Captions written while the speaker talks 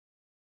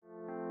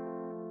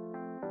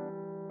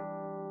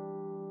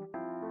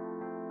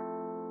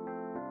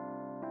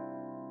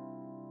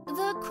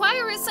The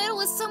choir recital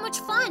was so much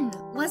fun,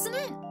 wasn't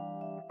it?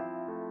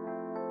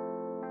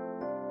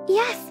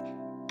 Yes,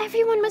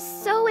 everyone was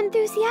so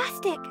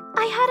enthusiastic.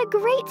 I had a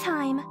great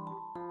time.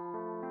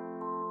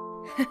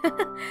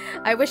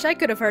 I wish I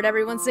could have heard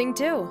everyone sing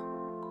too.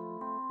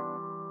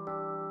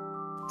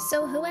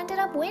 So who ended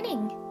up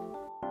winning?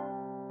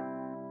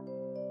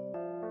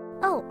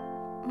 Oh,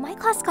 my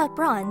class got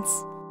bronze.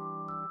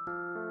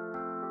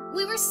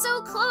 We were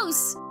so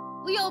close.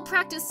 We all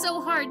practiced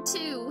so hard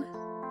too.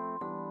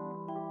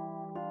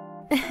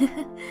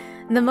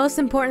 The most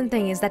important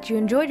thing is that you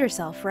enjoyed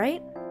yourself,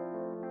 right?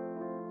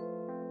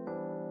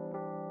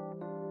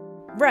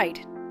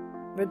 Right.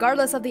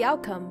 Regardless of the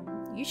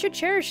outcome, you should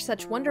cherish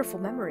such wonderful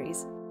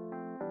memories.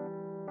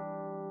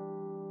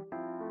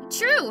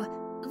 True!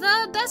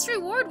 The best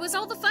reward was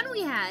all the fun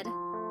we had.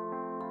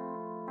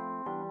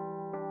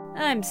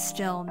 I'm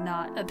still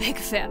not a big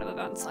fan of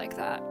events like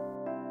that.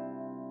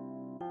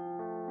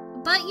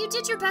 But you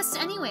did your best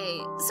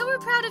anyway, so we're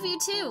proud of you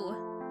too.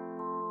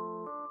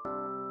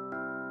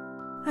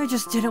 I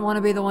just didn't want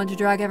to be the one to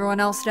drag everyone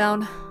else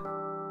down.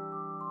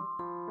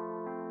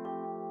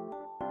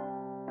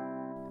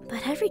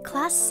 But every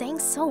class sang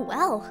so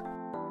well.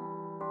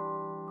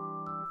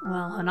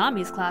 Well,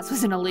 Honami's class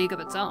was in a league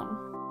of its own.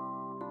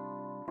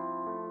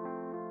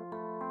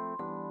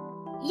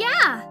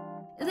 Yeah!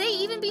 They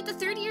even beat the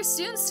third-year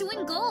students to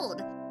win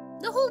gold.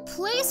 The whole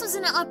place was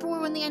in an uproar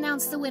when they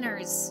announced the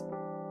winners.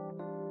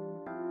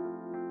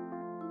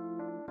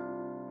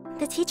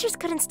 The teachers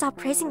couldn't stop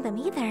praising them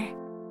either.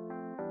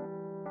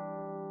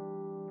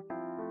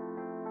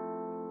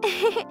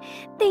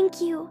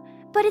 Thank you,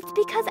 but it's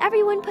because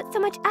everyone put so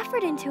much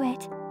effort into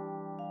it.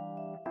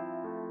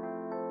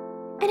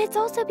 And it's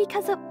also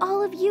because of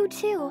all of you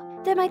too,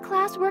 that my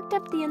class worked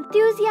up the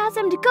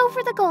enthusiasm to go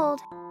for the gold.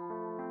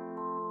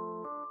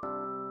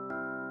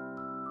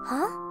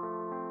 Huh?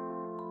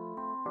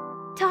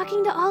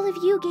 Talking to all of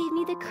you gave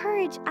me the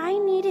courage I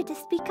needed to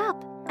speak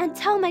up and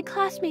tell my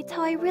classmates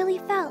how I really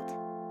felt.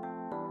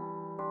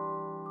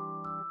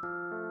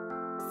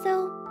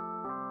 So,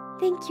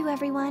 thank you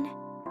everyone.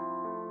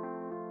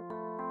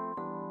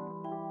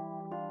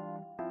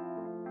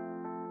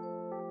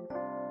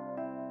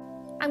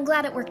 I'm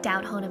glad it worked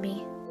out,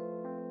 Honami.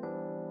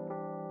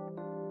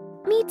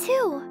 Me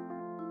too.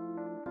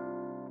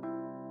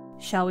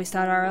 Shall we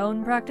start our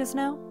own practice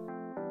now?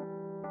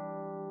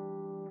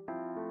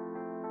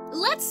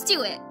 Let's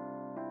do it!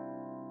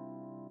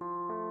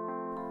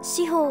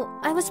 Shiho,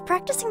 I was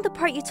practicing the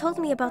part you told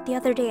me about the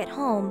other day at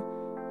home.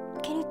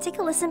 Can you take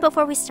a listen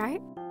before we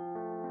start?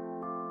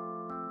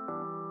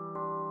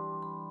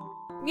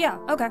 Yeah,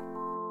 okay.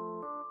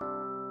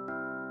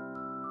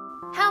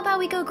 How about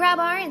we go grab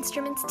our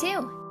instruments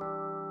too?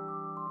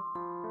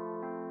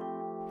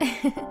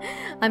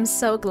 I'm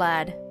so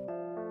glad.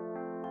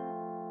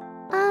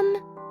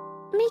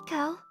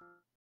 Miko,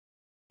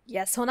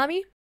 Yes,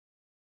 Honami?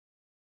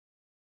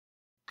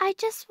 I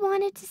just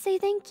wanted to say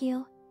thank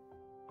you.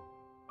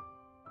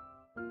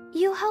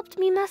 You helped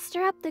me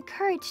muster up the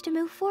courage to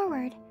move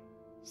forward.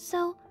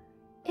 So,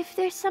 if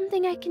there's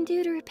something I can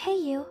do to repay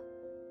you...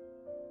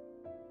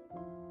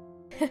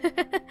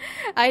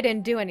 I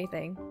didn't do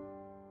anything.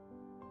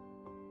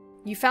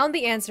 You found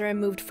the answer and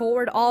moved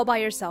forward all by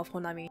yourself,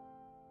 Honami.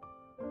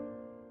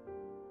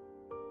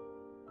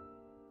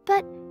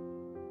 But...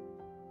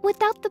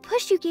 without the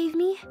push you gave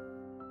me...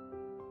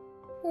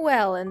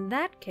 Well, in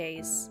that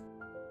case...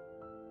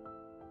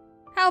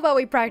 how about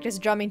we practice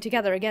drumming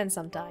together again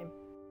sometime?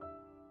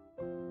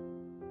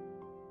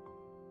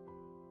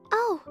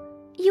 Oh,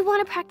 you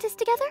want to practice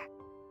together?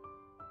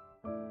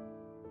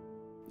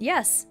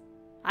 Yes.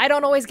 I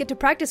don't always get to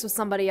practice with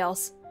somebody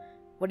else.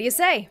 What do you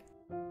say?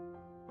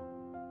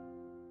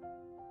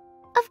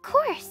 Of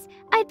course,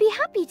 I'd be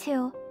happy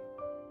to.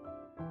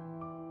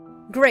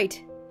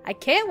 Great. I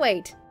can't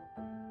wait.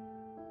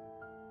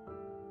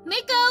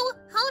 Meiko!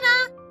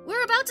 Hona!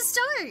 We're about to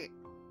start!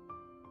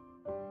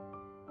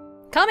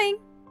 Coming!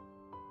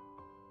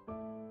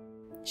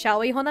 Shall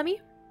we, Honami?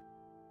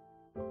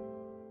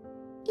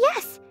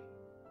 Yes!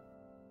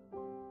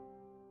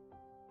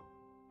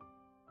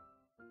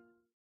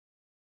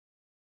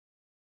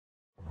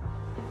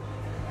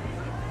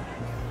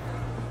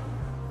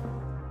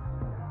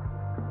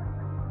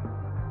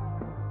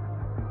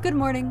 Good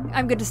morning.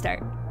 I'm good to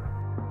start.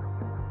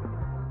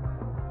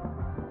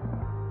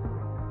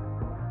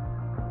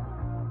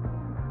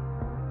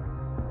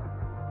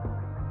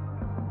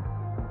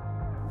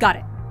 Got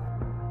it.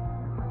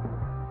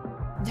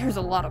 There's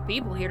a lot of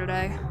people here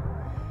today.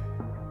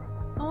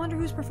 I wonder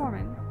who's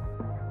performing.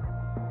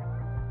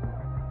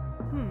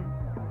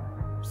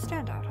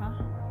 Standout,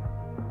 huh?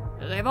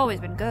 They've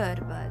always been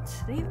good, but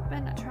they've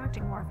been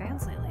attracting more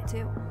fans lately,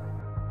 too.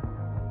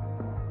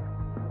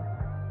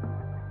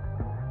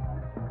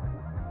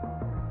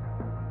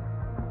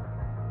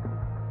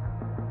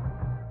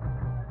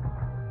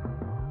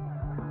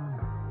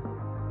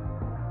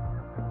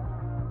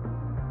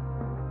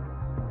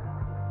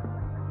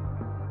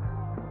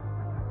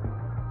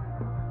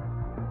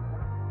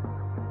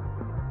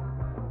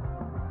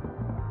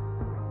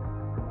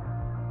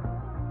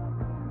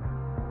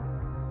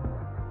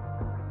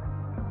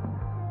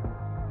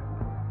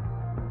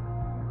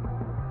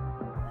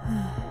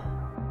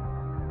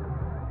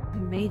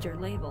 major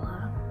label,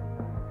 huh?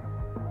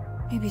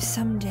 Maybe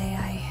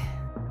someday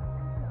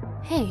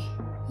Hey,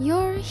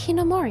 you're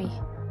Hinomori,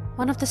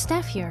 one of the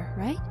staff here,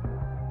 right?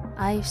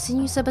 I've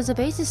seen you sub as a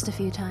bassist a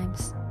few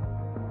times.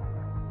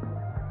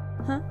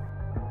 Huh?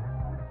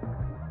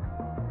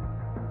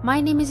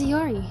 My name is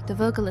Iori, the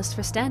vocalist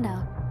for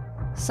Standout.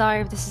 Sorry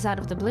if this is out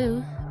of the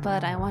blue,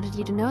 but I wanted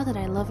you to know that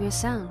I love your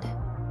sound.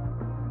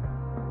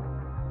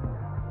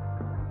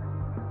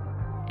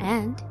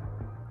 And,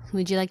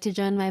 would you like to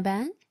join my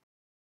band?